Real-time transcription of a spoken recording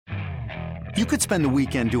You could spend the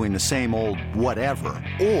weekend doing the same old whatever,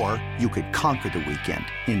 or you could conquer the weekend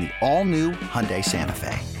in the all-new Hyundai Santa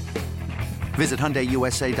Fe. Visit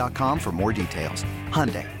HyundaiUSA.com for more details.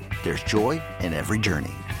 Hyundai, there's joy in every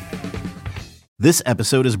journey. This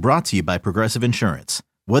episode is brought to you by Progressive Insurance.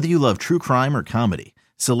 Whether you love true crime or comedy,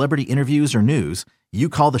 celebrity interviews or news, you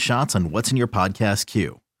call the shots on what's in your podcast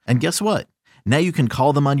queue. And guess what? Now you can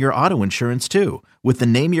call them on your auto insurance too with the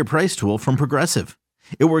Name Your Price tool from Progressive.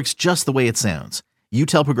 It works just the way it sounds. You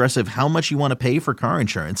tell Progressive how much you want to pay for car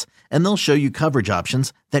insurance, and they'll show you coverage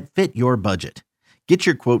options that fit your budget. Get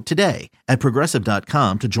your quote today at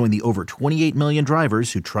Progressive.com to join the over 28 million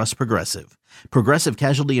drivers who trust Progressive. Progressive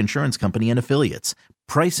Casualty Insurance Company and Affiliates.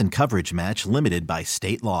 Price and coverage match limited by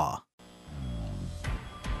state law.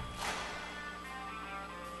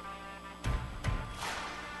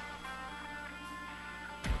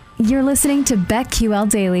 You're listening to BetQL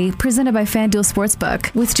Daily, presented by FanDuel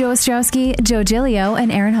Sportsbook, with Joe Ostrowski, Joe Giglio,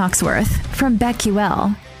 and Aaron Hawksworth from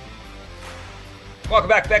BetQL. Welcome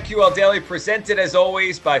back, BetQL Daily, presented as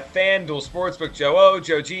always by FanDuel Sportsbook. Joe O,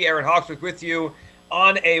 Joe G, Aaron Hawksworth with you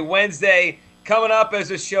on a Wednesday. Coming up as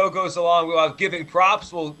the show goes along, we'll have giving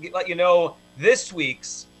props. We'll let you know this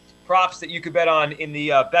week's props that you could bet on in the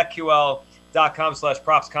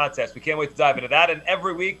BetQL.com/props contest. We can't wait to dive into that. And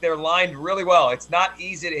every week they're lined really well. It's not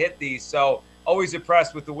easy to hit these, so always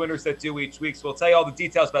impressed with the winners that do each week. So we'll tell you all the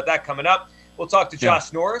details about that coming up. We'll talk to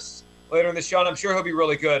Josh Norris later in the show, and I'm sure he'll be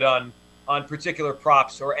really good on particular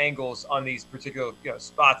props or angles on these particular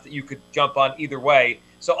spots that you could jump on either way.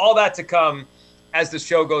 So all that to come as the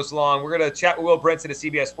show goes along. We're going to chat with Will Brinson of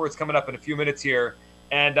CBS Sports coming up in a few minutes here.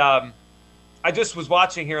 And I just was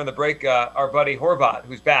watching here on the break our buddy Horvat,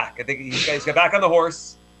 who's back. I think he's got back on the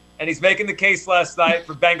horse, and he's making the case last night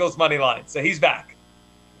for Bengals money line. So he's back.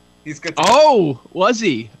 He's good. Was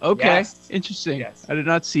he? Okay. Yes. Interesting. Yes. I did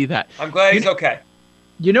not see that. I'm glad he's okay.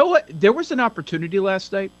 You know what? There was an opportunity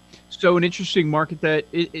last night. So an interesting market that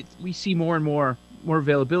we see more and more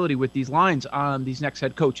availability with these lines on these next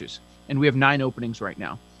head coaches. And we have 9 openings right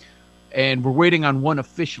now. And we're waiting on one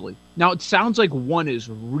officially. Now, it sounds like one is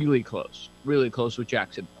really close with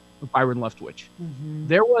Jackson, with Byron Leftwich. Mm-hmm.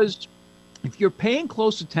 There was, if you're paying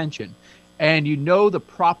close attention and you know the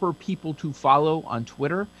proper people to follow on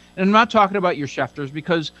Twitter, and I'm not talking about your Schefters,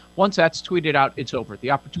 because once that's tweeted out, it's over.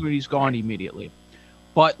 The opportunity's gone immediately.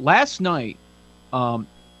 But last night, a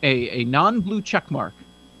non-blue checkmark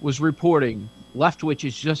was reporting Leftwich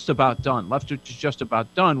is just about done. Leftwich is just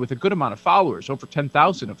about done with a good amount of followers, over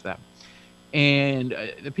 10,000 of them. And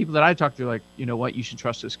the people that I talked to are like, you know what, you should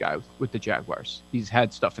trust this guy with the Jaguars. He's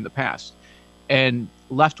had stuff in the past. And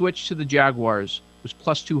Leftwich to the Jaguars was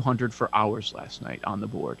plus 200 for hours last night on the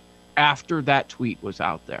board after that tweet was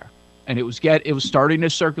out there. And it was starting to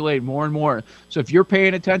circulate more and more. So if you're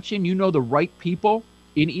paying attention, you know the right people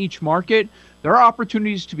in each market, there are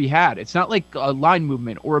opportunities to be had. It's not like a line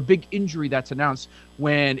movement or a big injury that's announced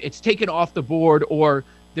when it's taken off the board, or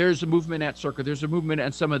there's a movement at Circa, there's a movement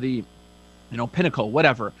at some of the, Pinnacle,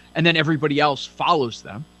 whatever, and then everybody else follows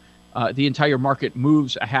them. The entire market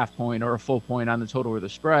moves a half point or a full point on the total or the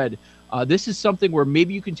spread. This is something where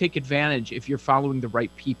maybe you can take advantage if you're following the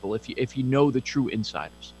right people, if you know the true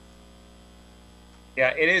insiders. Yeah,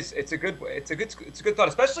 it is. It's a good thought,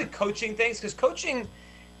 especially coaching things, because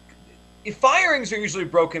firings are usually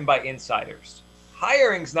broken by insiders.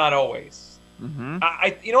 Hiring's not always. Mm-hmm. I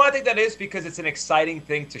think that is because it's an exciting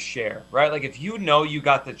thing to share, right? Like if you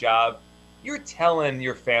got the job, you're telling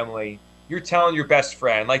your family, you're telling your best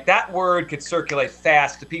friend. Like that word could circulate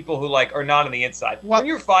fast to people who are not on the inside. When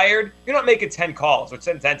you're fired, you're not making 10 calls or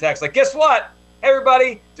 10 texts. Like, guess what?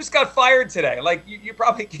 Everybody just got fired today. Like you're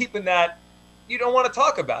probably keeping that. You don't want to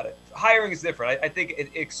talk about it. Hiring is different. I think it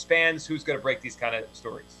expands who's going to break these kind of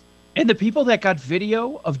stories. And the people that got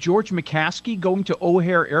video of George McCaskey going to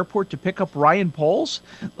O'Hare Airport to pick up Ryan Poles,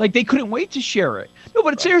 they couldn't wait to share it. No,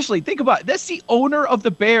 but seriously, think about it. That's the owner of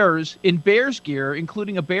the Bears in Bears gear,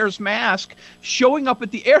 including a Bears mask, showing up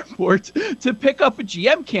at the airport to pick up a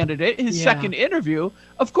GM candidate in his second interview.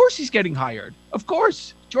 Of course he's getting hired. Of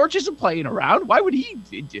course. George isn't playing around. Why would he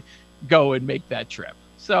go and make that trip?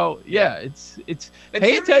 So, it's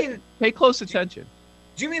pay close attention.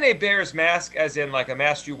 Do you mean a Bears mask as in a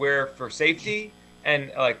mask you wear for safety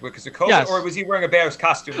and because of COVID? Yes. Or was he wearing a Bears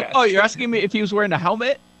costume mask? Oh, you're asking me if he was wearing a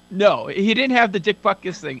helmet? No, he didn't have the Dick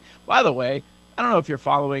Butkus thing. By the way, I don't know if you're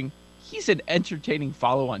following. He's an entertaining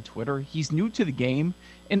follow on Twitter. He's new to the game,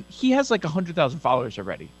 and he has 100,000 followers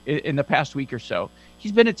already in the past week or so.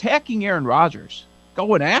 He's been attacking Aaron Rodgers,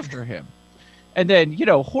 going after him. And then,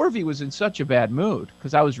 Horvey was in such a bad mood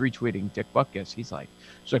because I was retweeting Dick Butkus. He's like,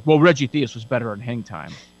 well, Reggie Theus was better on hang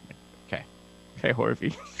time. Okay. Okay,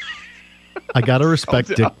 Horvey. I gotta respect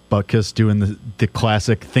Dick Butkus doing the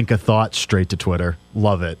classic think a thought straight to Twitter.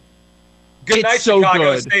 Love it. Good night, so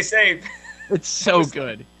Chicago. good. Stay safe. It's so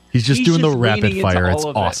good. He's just doing the leaning rapid into fire. all It's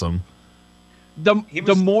of it. awesome.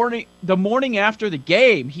 The morning after the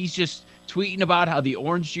game, he's just tweeting about how the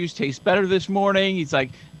orange juice tastes better this morning. He's like,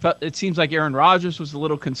 it seems like Aaron Rodgers was a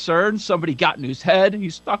little concerned. Somebody got in his head.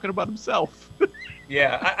 He's talking about himself.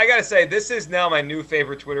 Yeah, I got to say, this is now my new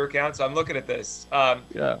favorite Twitter account, so I'm looking at this.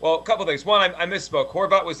 Yeah. Well, a couple things. One, I misspoke.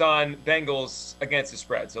 Horvat was on Bengals against the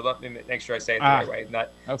spread, so let me make sure I say it the right way. Not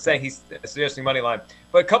saying he's suggesting money line.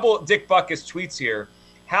 But a couple Dick Butkus tweets here.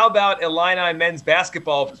 How about Illini men's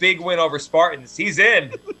basketball big win over Spartans? He's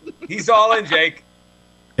in. He's all in, Jake.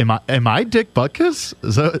 Am I Dick Butkus?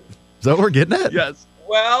 Is that what we're getting at? Yes.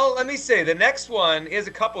 Well, let me say, the next one is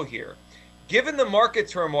a couple here. Given the market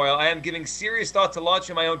turmoil, I am giving serious thought to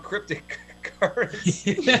launching my own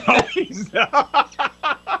cryptocurrency. No, he's not.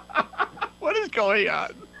 What is going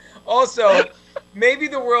on? Also, maybe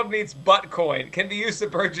the world needs Buttcoin. Can be used to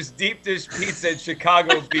purchase deep dish pizza at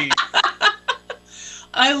Chicago Beach.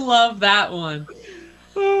 I love that one.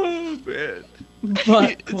 Oh, man.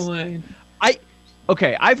 Buttcoin.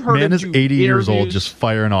 I've heard Man him is do 80 years old interviews. just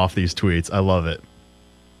firing off these tweets. I love it.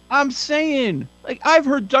 I'm saying, I've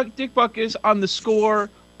heard Dick Butkus on The Score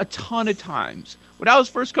a ton of times. When I was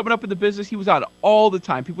first coming up in the business, he was on all the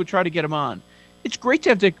time. People would try to get him on. It's great to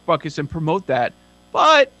have Dick Butkus and promote that,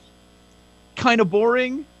 but kind of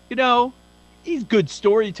boring. He's a good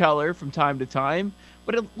storyteller from time to time,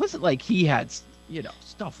 but it wasn't like he had,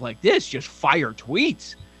 stuff like this, just fire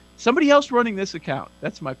tweets. Somebody else running this account?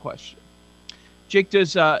 That's my question. Jake,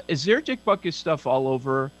 is there Dick Butkus stuff all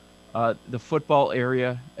over the football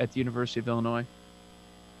area at the University of Illinois?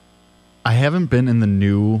 I haven't been in the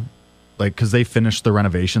new, because they finished the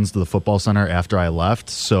renovations to the football center after I left,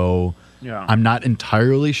 so Yeah. I'm not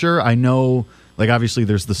entirely sure. I know, obviously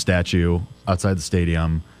there's the statue outside the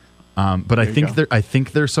stadium, but I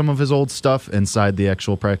think there's some of his old stuff inside the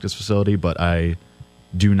actual practice facility, but I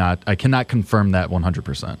cannot confirm that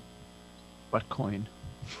 100%. Buttcoin.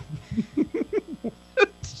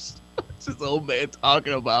 What's this old man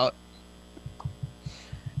talking about?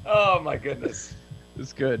 Oh, my goodness.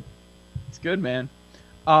 It's good. It's good, man.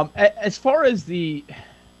 As far as the...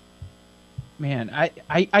 Man,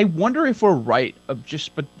 I wonder if we're right of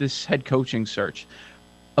but this head coaching search.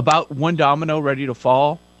 About one domino ready to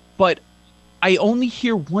fall, but I only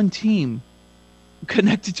hear one team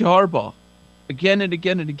connected to Harbaugh again and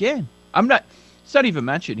again and again. It's not even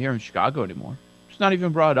mentioned here in Chicago anymore. It's not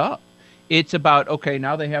even brought up. It's about, okay,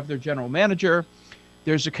 now they have their general manager.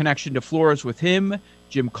 There's a connection to Flores with him,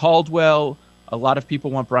 Jim Caldwell. A lot of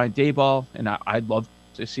people want Brian Daboll, and I'd love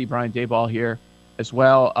to see Brian Daboll here as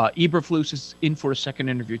well. Eberflus is in for a second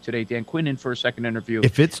interview today. Dan Quinn in for a second interview.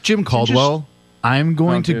 If it's Jim Caldwell, I'm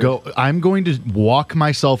going to walk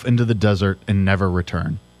myself into the desert and never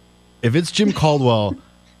return. If it's Jim Caldwell,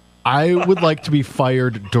 I would like to be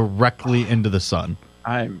fired directly into the sun.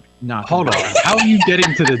 I'm not. Hold on. How are you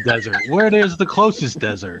getting to the desert? Where's the closest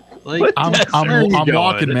desert? I'm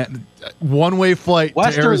walking, man. One-way flight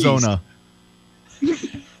West to Arizona.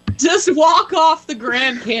 Just walk off the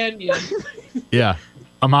Grand Canyon. Yeah,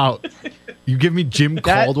 I'm out. You give me Jim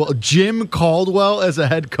Caldwell as a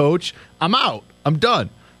head coach, I'm out. I'm done.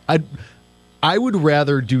 I would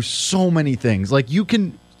rather do so many things. You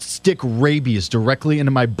can stick rabies directly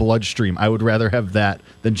into my bloodstream. I would rather have that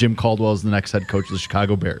than Jim Caldwell as the next head coach of the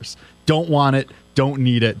Chicago Bears. Don't want it. Don't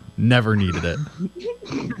need it. Never needed it.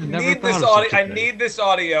 I need this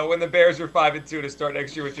audio when the Bears are 5-2 to start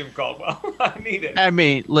next year with Jim Caldwell. I need it. I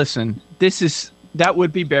mean, listen, that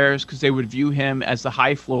would be Bears because they would view him as the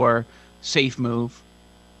high floor, safe move.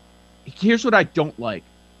 Here's what I don't like.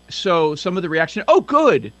 So some of the reaction,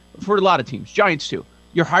 good for a lot of teams, Giants too.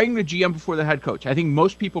 You're hiring the GM before the head coach. I think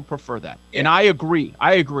most people prefer that. Yeah. And I agree.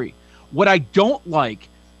 What I don't like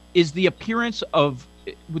is the appearance of,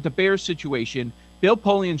 with the Bears situation, Bill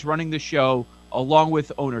Polian's running the show along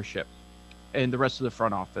with ownership and the rest of the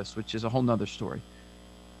front office, which is a whole nother story.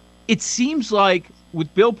 It seems like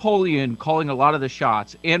with Bill Polian calling a lot of the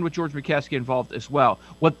shots and with George McCaskey involved as well,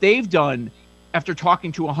 what they've done after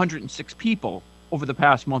talking to 106 people over the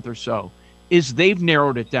past month or so is they've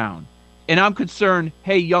narrowed it down. And I'm concerned,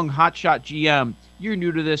 hey, young hotshot GM, you're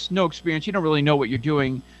new to this, no experience, you don't really know what you're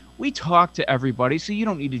doing. We talk to everybody, so you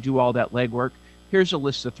don't need to do all that legwork. Here's a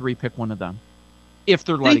list of 3, pick one of them. If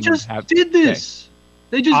they're letting you have. They just did this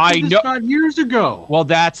 5 years ago. Well,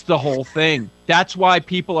 that's the whole thing. That's why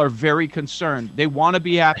people are very concerned. They want to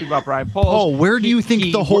be happy about Brian Poles. Where do you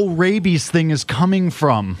think the whole rabies thing is coming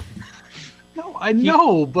from? No, I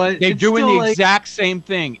know, but They're it's doing still the like, exact same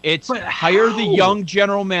thing. It's But hire the how? young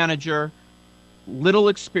general manager, little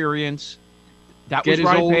experience. That get was his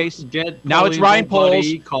Ryan old, Pace. get Now it's Pauline's Ryan old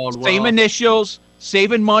buddy, Poles. Caldwell. Same initials,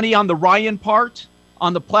 saving money on the Ryan part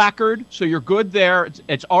on the placard, so you're good there.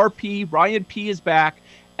 It's RP. Ryan P is back,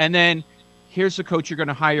 and then here's the coach you're going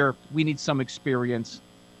to hire. We need some experience.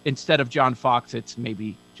 Instead of John Fox, it's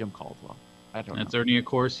maybe Jim Caldwell. I don't know. That's Ernie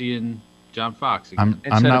Accorsi and John Fox. Again. I'm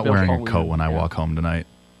Instead not of Bill wearing a Foley, coat when I yeah. walk home tonight.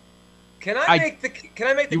 Can I make the You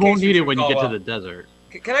case won't for need it Jim when you get to Caldwell? the desert.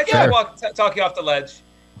 Can I try Sure. to talk you off the ledge?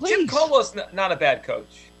 Jim Please. Caldwell's not a bad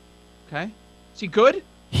coach. Okay. Is he good?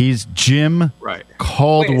 He's Jim Right.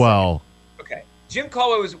 Caldwell. Okay. Jim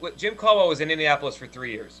Caldwell was in Indianapolis for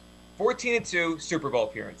 3 years. 14-2 Super Bowl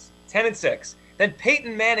appearance. 10-6. Then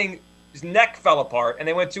Peyton Manning's neck fell apart and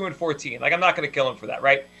they went 2-14. Like, I'm not going to kill him for that,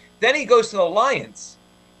 right? Then he goes to the Lions.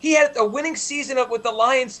 He had a winning season with the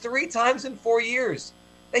Lions 3 times in 4 years.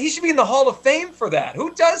 Now, he should be in the Hall of Fame for that.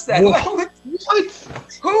 Who does that? What?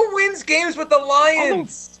 Who wins games with the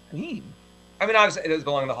Lions? Fame. I mean, obviously, it does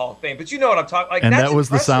belong in the Hall of Fame, but you know what I'm talking. Like, And that's that was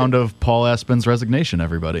the impressive. sound of Paul Aspen's resignation,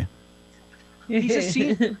 everybody. He's a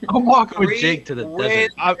senior. I'm walking with 3 Jake to the win-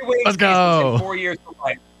 desert. 3 winning Let's seasons go. in 4 years of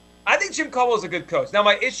life. I think Jim Caldwell's a good coach. Now,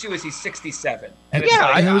 my issue is he's 67. And it's Yeah,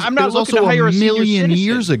 like, And it was, I'm not it was looking to also hire a senior million citizen.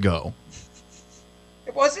 years ago.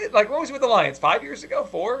 was it? Like, when was he with the Lions? 5 years ago?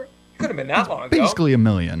 4? It could have been that long ago. Basically a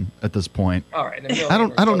million at this point. All right. a I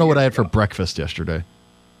million don't know what I had for years ago. breakfast yesterday.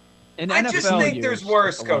 In I NFL just think years, there's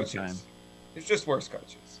worse that's a long coaches. time. There's just worse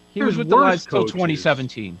coaches. He was There's with the worse Lions till coaches.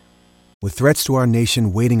 2017. With threats to our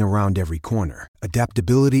nation waiting around every corner,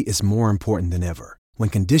 adaptability is more important than ever. When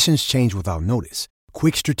conditions change without notice,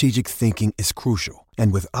 quick strategic thinking is crucial.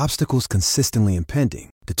 And with obstacles consistently impending,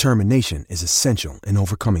 determination is essential in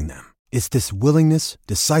overcoming them. It's this willingness,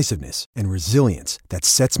 decisiveness, and resilience that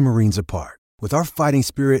sets Marines apart. With our fighting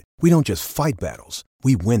spirit, we don't just fight battles,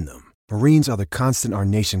 we win them. Marines are the constant our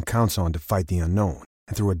nation counts on to fight the unknown.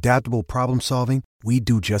 And through adaptable problem solving, we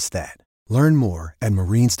do just that. Learn more at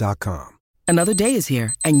marines.com. Another day is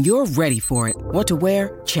here, and you're ready for it. What to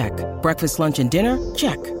wear? Check. Breakfast, lunch, and dinner?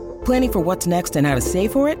 Check. Planning for what's next and how to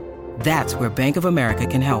save for it? That's where Bank of America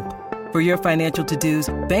can help. For your financial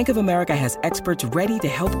to-dos, Bank of America has experts ready to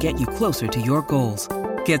help get you closer to your goals.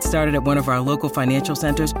 Get started at one of our local financial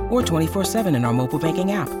centers or 24/7 in our mobile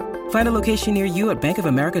banking app. Find a location near you at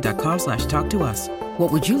bankofamerica.com/talktous.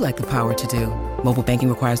 What would you like the power to do? Mobile banking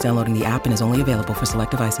requires downloading the app and is only available for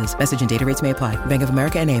select devices. Message and data rates may apply. Bank of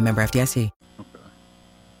America NA, member FDIC.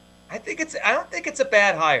 I don't think it's a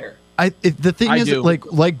bad hire. The thing I is, do.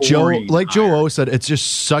 like Joe Boring Joe hire. O said, it's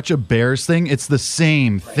just such a Bears thing. It's the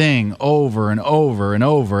same thing over and over and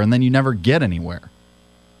over, and then you never get anywhere.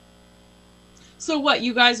 So what?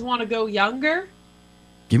 You guys want to go younger?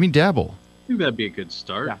 Give me Dabble. I think that'd be a good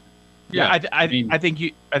start. Yeah. I mean, think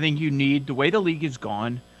you need, the way the league is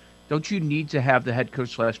gone, don't you need to have the head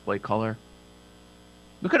coach / play caller?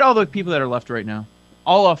 Look at all the people that are left right now,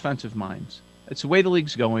 all offensive minds. It's the way the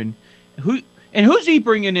league's going. Who's he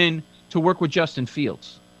bringing in to work with Justin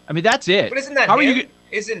Fields? I mean, that's it. But isn't that How are him? you?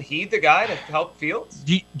 Isn't he the guy to help Fields?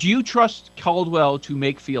 Do you trust Caldwell to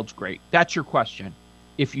make Fields great? That's your question.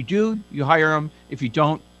 If you do, you hire him. If you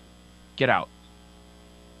don't, get out.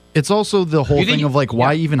 It's also the whole You think- thing of like,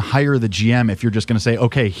 why yeah. even hire the GM if you're just going to say,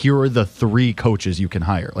 okay, here are the 3 coaches you can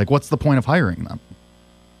hire? Like, what's the point of hiring them?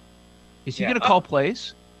 Is he Yeah. going to call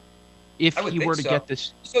plays? If I would he think were to so. get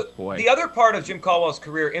this, So boy. the other part of Jim Caldwell's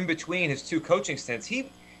career in between his 2 coaching stints, in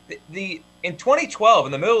 2012,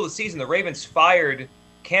 in the middle of the season, the Ravens fired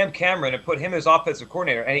Cam Cameron and put him as offensive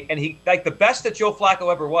coordinator. And he like the best that Joe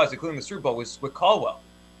Flacco ever was, including the Super Bowl, was with Caldwell.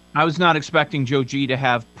 I was not expecting Joe G to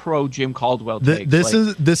have pro Jim Caldwell takes. This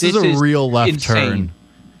is a real left insane.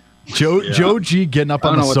 turn. Joe G getting up I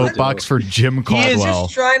on don't the know what to soapbox do. for Jim He is Caldwell.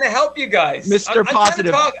 Just trying to help you guys. Mr. I'm trying to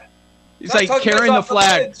Positive. talk- He's I'm like talking carrying us the off the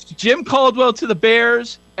flag. ledge. Jim Caldwell to the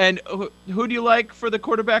Bears, and who do you like for the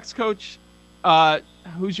quarterbacks coach?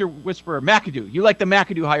 Who's your whisperer? McAdoo. You like the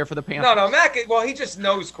McAdoo hire for the Panthers? No, well, he just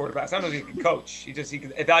knows quarterbacks. I don't know if he can coach. He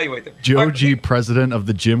can evaluate them. Joe All right, G, president of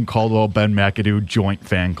the Jim Caldwell Ben McAdoo joint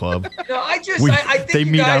fan club. No, I think they you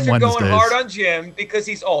meet guys on are going Wednesdays. hard on Jim because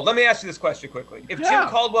he's old. Let me ask you this question quickly. If Yeah. Jim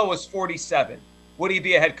Caldwell was 47, would he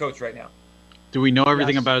be a head coach right now? do we know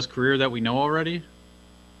everything Yes. about his career that we know already?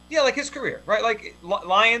 Yeah, like his career, right? Like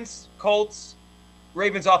Lions, Colts,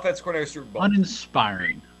 Ravens offense coordinator, Super Bowl.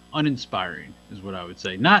 Uninspiring is what I would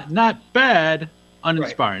say. Not bad,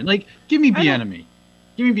 uninspiring. Like, give me Bieniemy.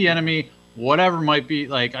 Give me Bieniemy. Whatever might be,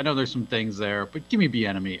 like, I know there's some things there, but give me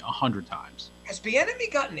Bieniemy 100 times. Has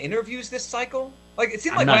Bieniemy gotten interviews this cycle? Like it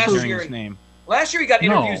seemed I'm like not last hearing year. his name. Last year he got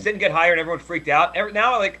interviews, didn't get hired, and everyone freaked out.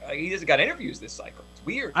 Now, like, he hasn't got interviews this cycle. It's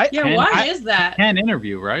weird. Why is that? Can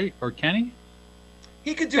interview, right? Or can he?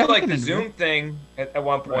 He could do like the Zoom thing at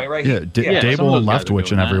one point, right? Yeah, Dable and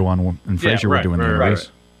Leftwich and everyone and Frazier were doing the interviews.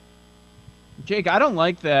 Jake, I don't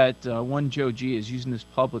like that one Joe G is using this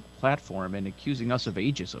public platform and accusing us of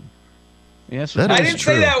ageism. Yes, I didn't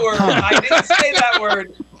say that word. I didn't say that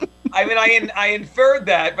word. I mean, I inferred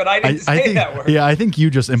that, but I didn't say that word. Yeah, I think you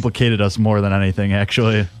just implicated us more than anything,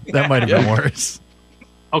 actually. That might have been worse.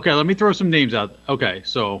 Okay, let me throw some names out. Okay,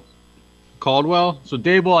 so Caldwell. So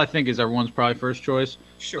Dable, I think, is everyone's probably first choice.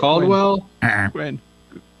 Sure. Caldwell, Quinn,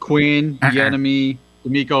 Uh-uh. Bieniemy,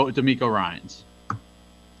 D'Amico Ryans.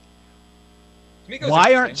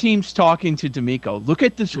 Why aren't teams talking to D'Amico? Look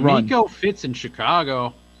at this run. D'Amico fits in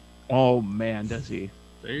Chicago. Oh, man, does he?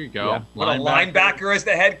 There you go. Yeah. What, a linebacker as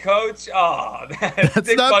the head coach? Oh, that's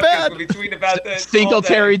Dick not Butkus bad. will be tweeting about this.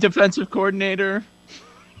 Singletary defensive coordinator.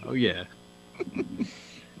 Oh, yeah.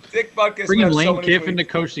 Dick Butkus. Bringing has so Lane many Kiffin tweets. to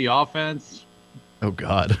coach the offense. Oh,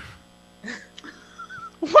 God.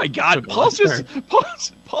 Oh, my God. Paul's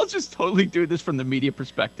just totally doing this from the media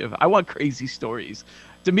perspective. I want crazy stories.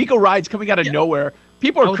 D'Amico Ryans coming out of nowhere.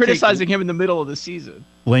 People are criticizing him in the middle of the season.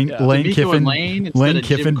 Lane Kiffin, Lane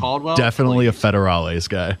Kiffin, Caldwell, definitely a Federales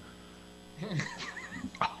guy.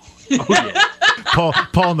 Oh, yeah.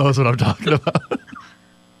 Paul knows what I'm talking about.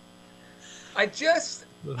 I think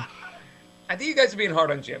you guys are being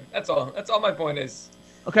hard on Jim. That's all. That's all my point is.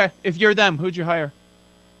 Okay, if you're them, who'd you hire?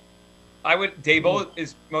 Dable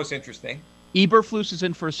is most interesting. Eberflus is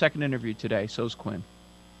in for a second interview today. So's Quinn.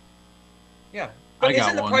 Yeah. But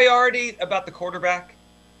isn't the priority about the quarterback?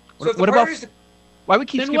 So What about? Why we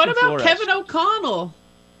keep Then skipping what about Flores? Kevin O'Connell?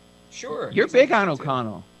 Sure. You're big on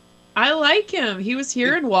O'Connell. I like him. He was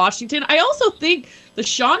here in Washington. I also think the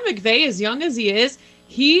Sean McVay, as young as he is,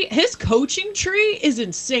 his coaching tree is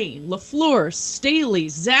insane. LaFleur, Staley,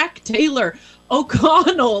 Zach Taylor,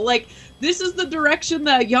 O'Connell. Like, this is the direction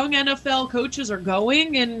that young NFL coaches are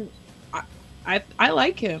going, and I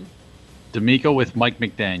like him. D'Amico with Mike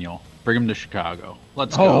McDaniel. Bring him to Chicago.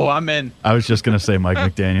 Let's go. go. I'm in. I was just going to say Mike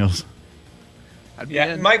McDaniels.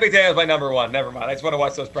 Yeah, Mike McDaniel's my number one. Never mind. I just want to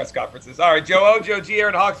watch those press conferences. All right, Joe O, Joe G,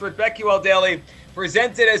 Aaron Hawksworth, BetQL Daily,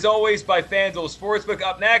 presented as always by FanDuel Sportsbook.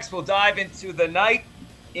 Up next, we'll dive into the night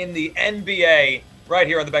in the NBA right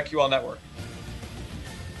here on the BetQL Network.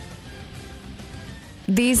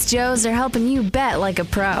 These Joes are helping you bet like a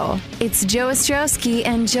pro. It's Joe Ostrowski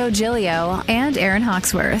and Joe Giglio and Aaron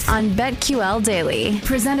Hawksworth on BetQL Daily,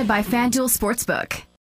 presented by FanDuel Sportsbook.